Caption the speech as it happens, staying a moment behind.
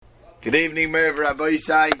Good evening, Merv Rabbi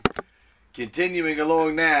Isai. Continuing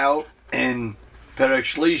along now in Perek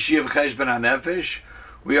Shlishi of Cheshbon HaNefesh,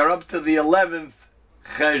 we are up to the 11th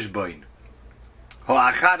Cheshbon,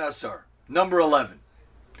 Ho'achadasar, number 11.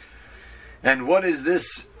 And what is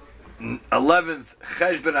this 11th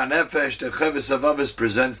Cheshbon HaNefesh that Chavis Avavis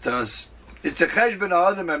presents to us? It's a Cheshbon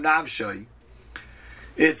HaAdam HaNafshay.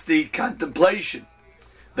 It's the contemplation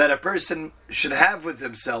that a person should have with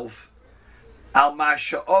himself Al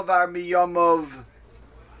Masha'ovar Miyomov,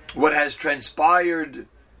 what has transpired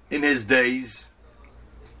in his days,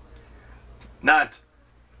 not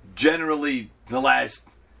generally the last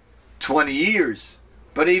 20 years,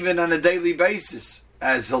 but even on a daily basis,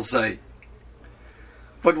 as he'll say.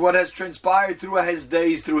 But what has transpired through his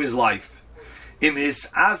days, through his life. Im his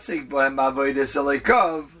asik b'hem avodas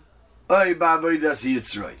alekov, oy b'avodas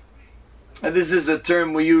yitzray. And this is a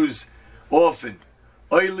term we use often.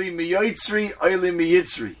 Oili miyotzri, oili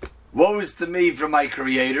miyitzri. Woe is to me from my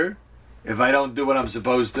Creator if I don't do what I'm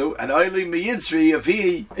supposed to, and oili miyitzri if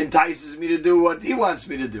He entices me to do what He wants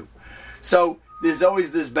me to do. So there's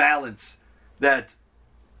always this balance that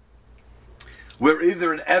we're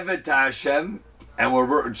either an eved to Hashem and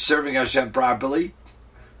we're serving Hashem properly.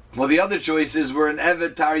 Well, the other choice is we're an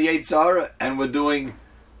eved to our Yetzer Hara and we're doing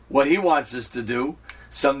what He wants us to do,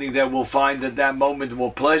 something that we'll find at that moment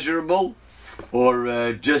more pleasurable,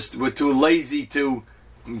 or just we're too lazy to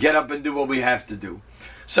get up and do what we have to do.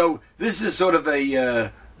 So this is sort of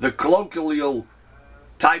the colloquial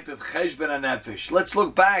type of Cheshbon HaNefesh. Let's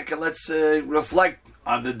look back and let's reflect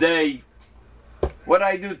on the day. What did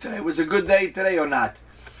I do today? Was it a good day today or not?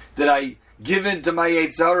 Did I give in to my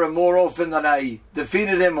Yetzer Hara more often than I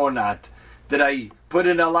defeated him or not? Did I put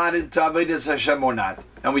in a lot into Avodas Hashem or not?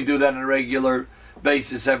 And we do that on a regular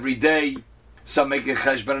basis every day. Some make a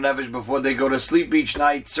Cheshbon HaNefesh before they go to sleep each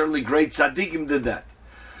night. Certainly great tzaddikim did that.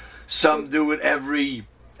 Some do it at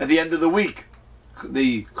the end of the week.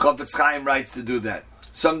 The Chofetz Chaim writes to do that.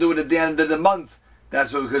 Some do it at the end of the month.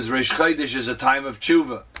 That's because Rosh Chodesh is a time of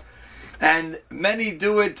tshuva. And many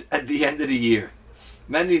do it at the end of the year.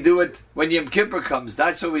 Many do it when Yom Kippur comes.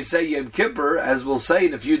 That's what we say Yom Kippur, as we'll say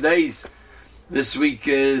in a few days. This week,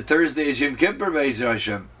 Thursday is Yom Kippur, Be'ezer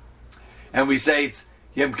Hashem. And we say it's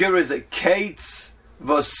Yom Kippur is a kates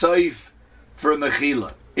v'soif for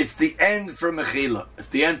Mechila. It's the end for Mechila. It's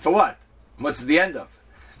the end for what? What's the end of?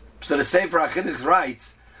 So the Sefer HaChinuch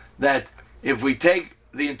writes that if we take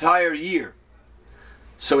the entire year,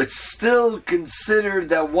 so it's still considered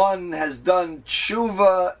that one has done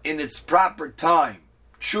tshuva in its proper time.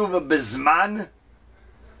 Tshuva bizman,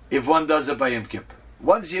 if one does it by Yom Kippur.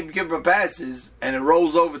 Once Yom Kippur passes and it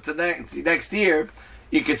rolls over to next year,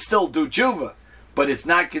 you can still do tshuva, but it's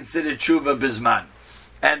not considered tshuva bizman.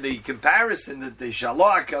 And the comparison that the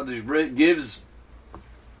Shalach HaKadosh gives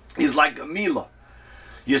is like a milah.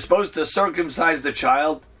 You're supposed to circumcise the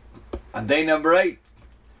child on day number 8.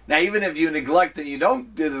 Now, even if you neglect and you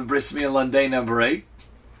don't do the bris milah on day number 8,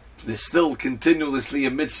 there's still continuously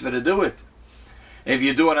a mitzvah to do it. If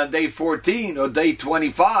you do it on day 14 or day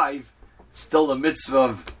 25, it's still a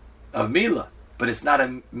mitzvah of milah. But it's not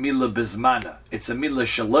a milah bizmana. It's a milah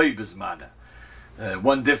shaloi bizmana.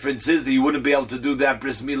 One difference is that you wouldn't be able to do that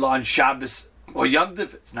bris milah on Shabbos or Yom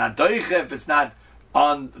Tov. It's not doiche if it's not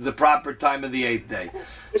on the proper time of the 8th day.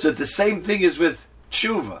 So the same thing is with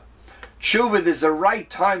tshuva. Tshuva, there's a right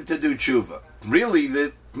time to do tshuva. Really,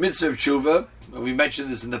 the mitzvah of tshuva, we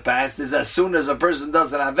mentioned this in the past, is as soon as a person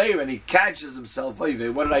does an aveira and he catches himself, what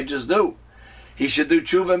did I just do? He should do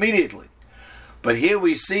tshuva immediately. But here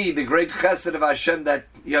we see the great chesed of Hashem that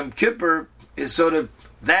Yom Kippur is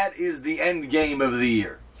that is the end game of the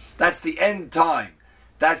year. That's the end time.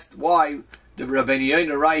 That's why the Rabbeinu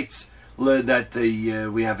Yonah writes that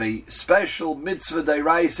we have a special mitzvah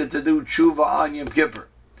d'oraisa to do tshuva on Yom Kippur,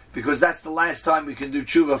 because that's the last time we can do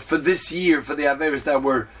tshuva for this year, for the averos that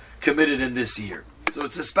were committed in this year. So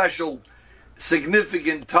it's a special,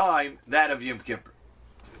 significant time, that of Yom Kippur.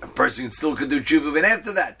 A person still can do tshuva even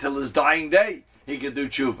after that, till his dying day, he can do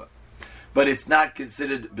tshuva. But it's not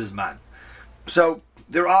considered bizman. So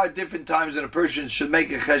there are different times when a person should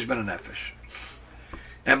make a Cheshbon HaNefesh.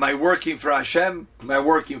 Am I working for Hashem? Am I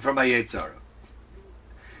working for my Yetzer Hara?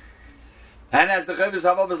 And as the Chavis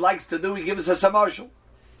HaVavos likes to do, he gives us a mashal.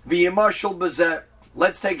 V'yimashal b'zeh.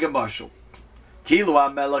 Let's take a mashal. Kilu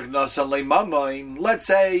ha'melech nosan le'mamoin. Let's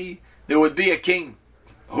say there would be a king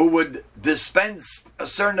who would dispense a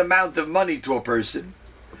certain amount of money to a person.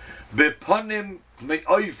 B'ponim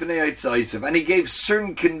me'oifnei ha'tzaitzav. And he gave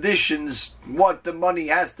certain conditions what the money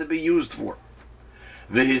has to be used for.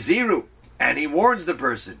 V'hiziru. And he warns the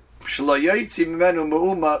person,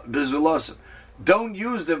 don't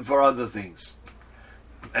use them for other things.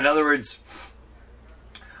 In other words,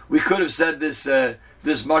 we could have said this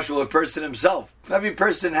mashal, a person himself. Every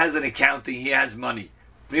person has an accounting, he has money.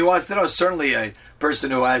 He wants to know, certainly a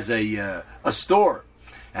person who has a store,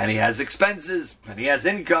 and he has expenses, and he has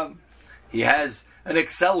income, he has an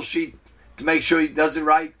Excel sheet to make sure he does it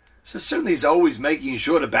right. So certainly he's always making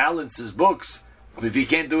sure to balance his books. If he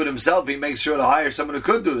can't do it himself, he makes sure to hire someone who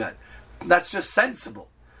could do that. That's just sensible.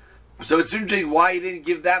 So it's interesting why he didn't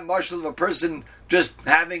give that marshal of a person just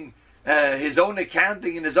having his own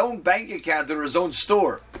accounting in his own bank account or his own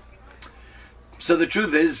store. So the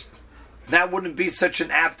truth is, that wouldn't be such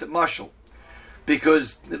an apt marshal.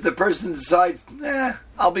 Because if the person decides,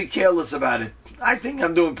 I'll be careless about it, I think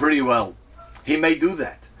I'm doing pretty well, he may do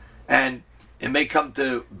that. And it may come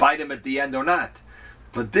to bite him at the end or not.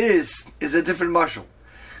 But this is a different marshal.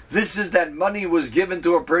 This is that money was given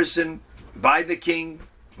to a person by the king,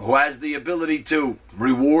 who has the ability to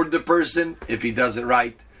reward the person if he does it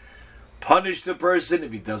right, punish the person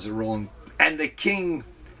if he does it wrong, and the king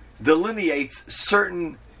delineates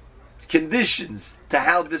certain conditions to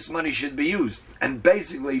how this money should be used. And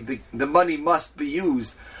basically the money must be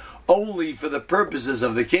used only for the purposes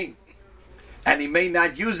of the king. And he may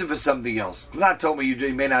not use it for something else. I'm not telling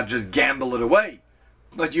you may not just gamble it away,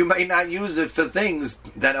 but you may not use it for things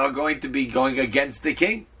that are going to be going against the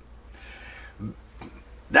king.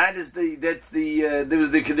 There was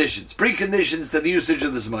the conditions, preconditions to the usage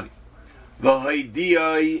of this money. And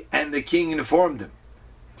the king informed him.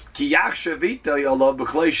 At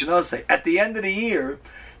the end of the year,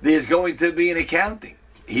 there's going to be an accounting.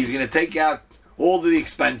 He's going to take out all the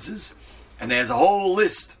expenses, and there's a whole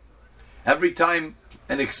list. Every time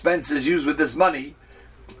an expense is used with this money,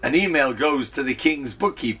 an email goes to the king's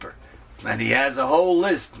bookkeeper, and he has a whole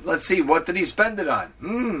list. Let's see, what did he spend it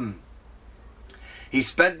on? He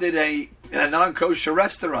spent it in a non-kosher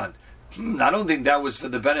restaurant. I don't think that was for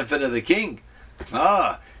the benefit of the king.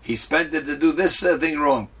 He spent it to do this thing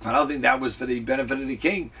wrong. I don't think that was for the benefit of the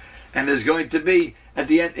king. And there's going to be, at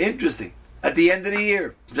the end, interesting, at the end of the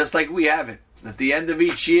year, just like we have it, at the end of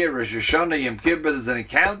each year, Rosh Hashanah, Yom Kippur, there's an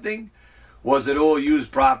accounting. Was it all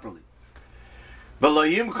used properly?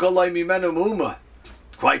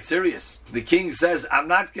 Quite serious. The king says, I'm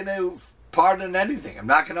not going to pardon anything. I'm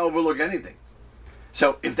not going to overlook anything.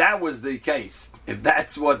 So if that was the case, if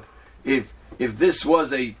this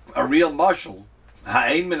was a real marshal,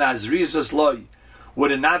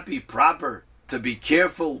 would it not be proper to be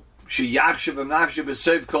careful? If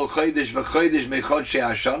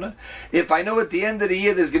I know at the end of the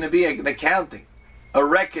year there's going to be an accounting, a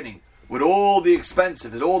reckoning, with all the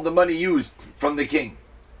expenses and all the money used from the king,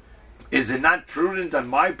 is it not prudent on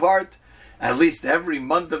my part, at least every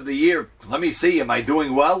month of the year, let me see, am I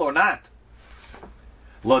doing well or not?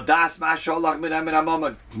 What has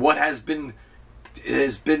been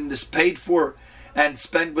paid for and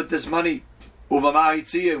spent with this money?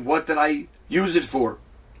 What did I use it for?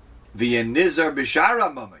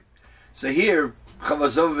 So here,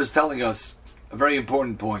 Chavazov is telling us a very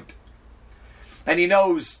important point. And he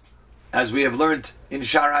knows, as we have learned in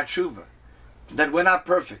Sha'ar HaTeshuvah, that we're not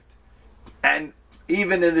perfect. And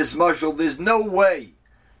even in this marshal, there's no way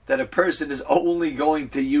that a person is only going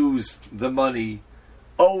to use the money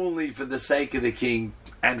only for the sake of the king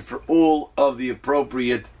and for all of the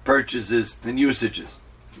appropriate purchases and usages.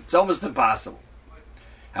 It's almost impossible.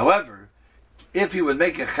 However, if he would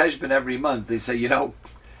make a cheshbon every month, they say,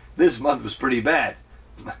 this month was pretty bad.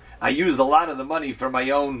 I used a lot of the money for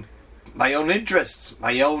my own interests,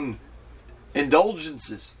 my own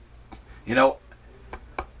indulgences.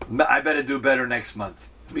 I better do better next month.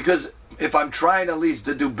 Because if I'm trying at least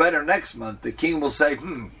to do better next month, the king will say,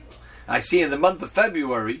 I see in the month of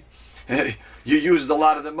February, you used a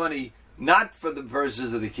lot of the money not for the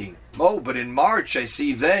purposes of the king. But in March, I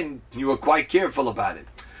see then you were quite careful about it.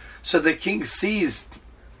 So the king sees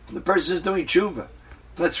the person is doing tshuva.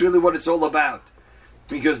 That's really what it's all about.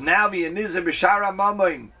 Because now he'll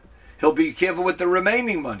be careful with the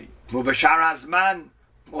remaining money. Or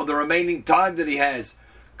the remaining time that he has.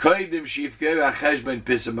 Before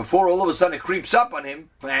all of a sudden it creeps up on him,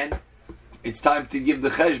 and it's time to give the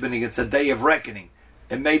cheshbon. It's a day of reckoning.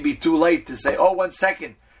 It may be too late to say, 1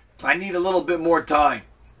 second, I need a little bit more time.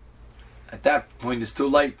 At that point it's too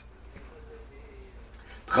late.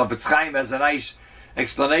 Chafetz Chaim has a nice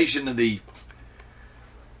explanation of the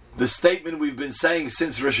statement we've been saying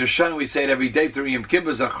since Rosh Hashanah. We say it every day through Yom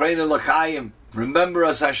Kippur, Zachreinu l'chaim. Remember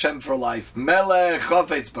us, Hashem, for life. Melech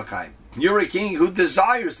chafetz b'chaim. You're a king who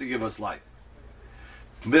desires to give us life.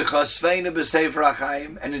 V'chasfeinu b'sefer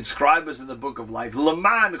ha'chaim, and inscribe us in the book of life.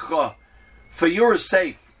 L'mancha, for your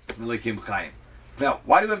sake, Melikim Chaim. Now,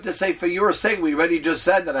 why do we have to say for your sake? We already just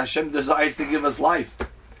said that Hashem desires to give us life.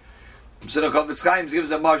 So the Chofetz Chaim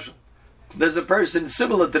gives a mashal. There's a person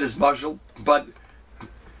similar to this mashal, but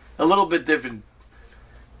a little bit different.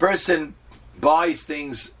 Person buys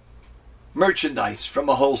things, merchandise from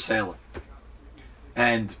a wholesaler,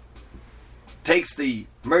 and takes the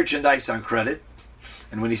merchandise on credit,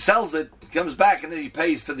 and when he sells it, he comes back and then he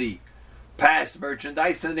pays for the past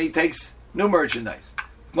merchandise, and then he takes new merchandise.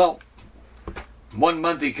 Well, 1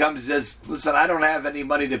 month he comes and says, listen, I don't have any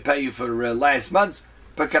money to pay you for last month,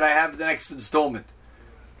 but can I have the next installment?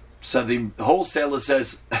 So the wholesaler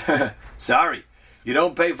says, sorry, you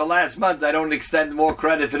don't pay for last month, I don't extend more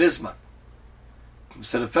credit for this month.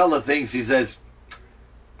 So the fella thinks, he says,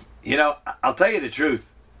 I'll tell you the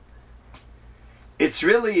truth. It's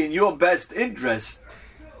really in your best interest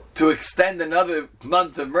to extend another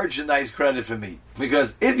month of merchandise credit for me.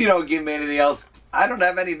 Because if you don't give me anything else, I don't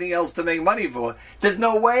have anything else to make money for. There's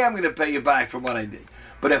no way I'm going to pay you back from what I did.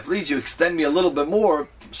 But if at least you extend me a little bit more,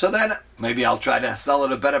 so then maybe I'll try to sell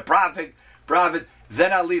at a better profit.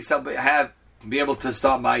 Then at least I'll be able to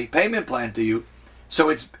start my payment plan to you. So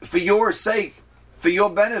it's for your sake, for your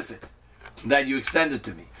benefit, that you extend it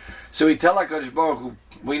to me. So we tell HaKadosh Baruch Hu,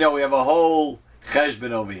 we know we have a whole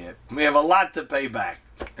cheshbon over here. We have a lot to pay back.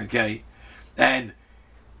 Okay? And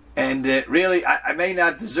really, I may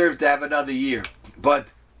not deserve to have another year. But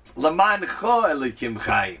Laman Cho Elikim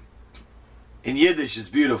Chaim. In Yiddish, it's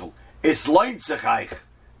beautiful. It's lointzach.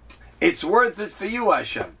 It's worth it for you,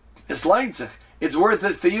 Hashem. It's lointzach. It's worth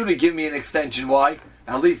it for you to give me an extension. Why?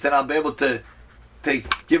 At least then I'll be able to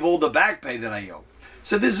give all the back pay that I owe.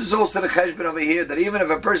 So this is also the cheshbon over here, that even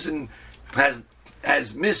if a person has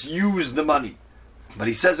misused the money, but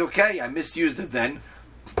he says, okay, I misused it then,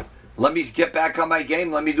 let me get back on my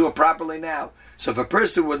game, let me do it properly now. So if a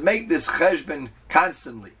person would make this cheshbon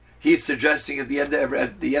constantly, he's suggesting at the end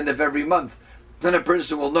of every month, then a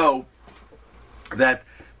person will know that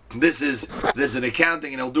there's an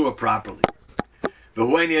accounting and he'll do it properly. But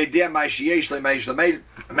when imagine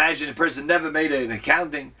a person never made an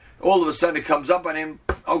accounting, all of a sudden it comes up on him,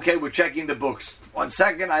 okay, we're checking the books. 1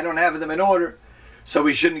 second, I don't have them in order, so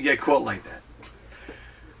we shouldn't get caught like that.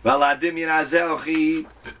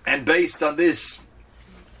 And based on this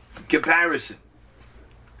comparison,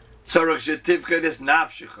 this is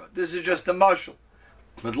just a mashal,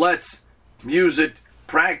 but let's use it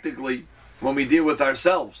practically when we deal with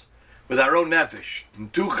ourselves, with our own nefesh.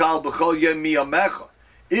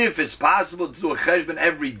 If it's possible to do a cheshbon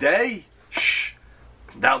every day,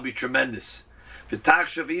 that would be tremendous. Would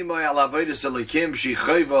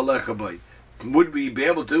we be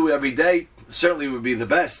able to every day? Certainly would be the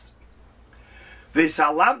best.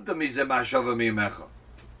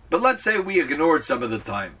 But let's say we ignored some of the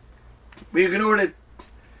time. We ignored it.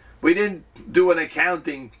 We didn't do an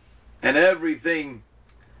accounting and everything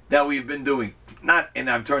that we've been doing. Not in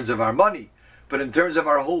terms of our money, but in terms of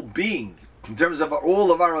our whole being, in terms of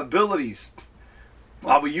all of our abilities.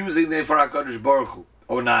 Are we using them for HaKadosh Baruch Hu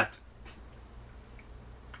or not?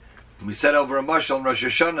 We said over a mashal in Rosh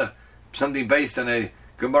Hashanah, something based on a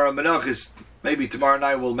Gemara Menachos. Maybe tomorrow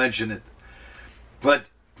night we'll mention it. But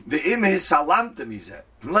the im his salamtim, he said.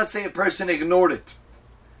 Let's say a person ignored it.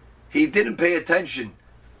 He didn't pay attention.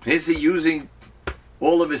 Is he using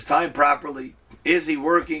all of his time properly? Is he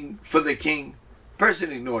working for the king?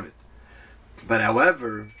 Person ignored it. But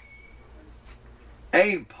however, but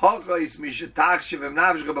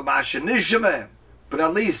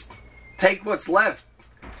at least take what's left.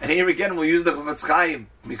 And here again we'll use the Chofetz Chaim,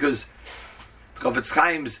 because Chofetz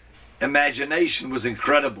Chaim's imagination was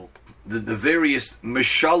incredible. The various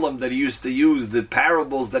mishalim that he used to use, the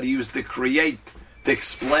parables that he used to create to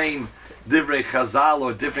explain divrei Chazal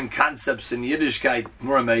or different concepts in Yiddishkeit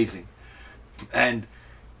were amazing. And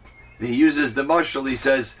he uses the mashal. He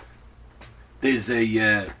says there's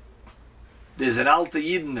an Alta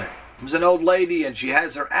Yidna. There's an old lady and she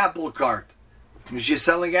has her apple cart. And she's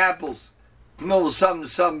selling apples.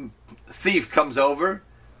 Some thief comes over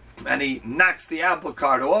and he knocks the apple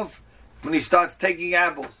cart off when he starts taking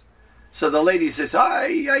apples. So the lady says,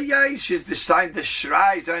 ay, ay, ay. She's just trying to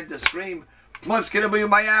trying to scream, what's going to be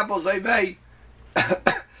with my apples, I bet?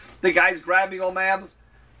 The guy's grabbing all my apples.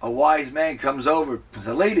 A wise man comes over and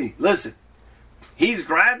says, lady, listen, he's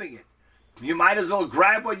grabbing it. You might as well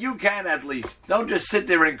grab what you can at least. Don't just sit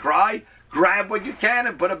there and cry. Grab what you can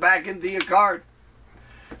and put it back into your cart.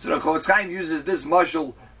 So the Chofetz Chaim uses this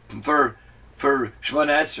mashal for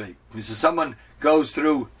Shemona Esrei. He says someone goes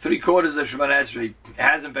through 3/4 of Shemona Esrei,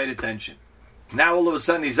 hasn't paid attention. Now all of a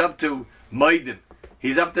sudden he's up to Maidim.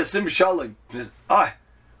 He's up to Sim Shalim. He says,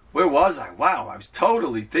 Where was I? Wow, I was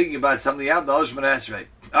totally thinking about something else. The Shemona Esrei.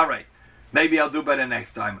 All right, maybe I'll do better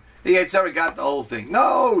next time. The Yetzer got the whole thing.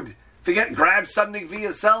 No, forget. Grab something for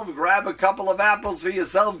yourself. Grab a couple of apples for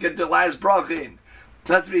yourself. Get the last bracha in.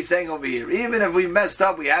 That's what he's saying over here. Even if we messed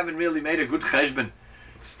up, we haven't really made a good cheshbon.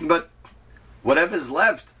 But whatever's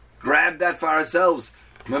left, grab that for ourselves.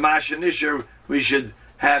 Mamash and Nisher, we should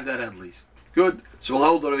have that at least. Good. So we'll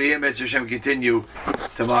hold it over here. Mitzvah Hashem continue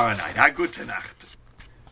tomorrow night. Good Tanakh.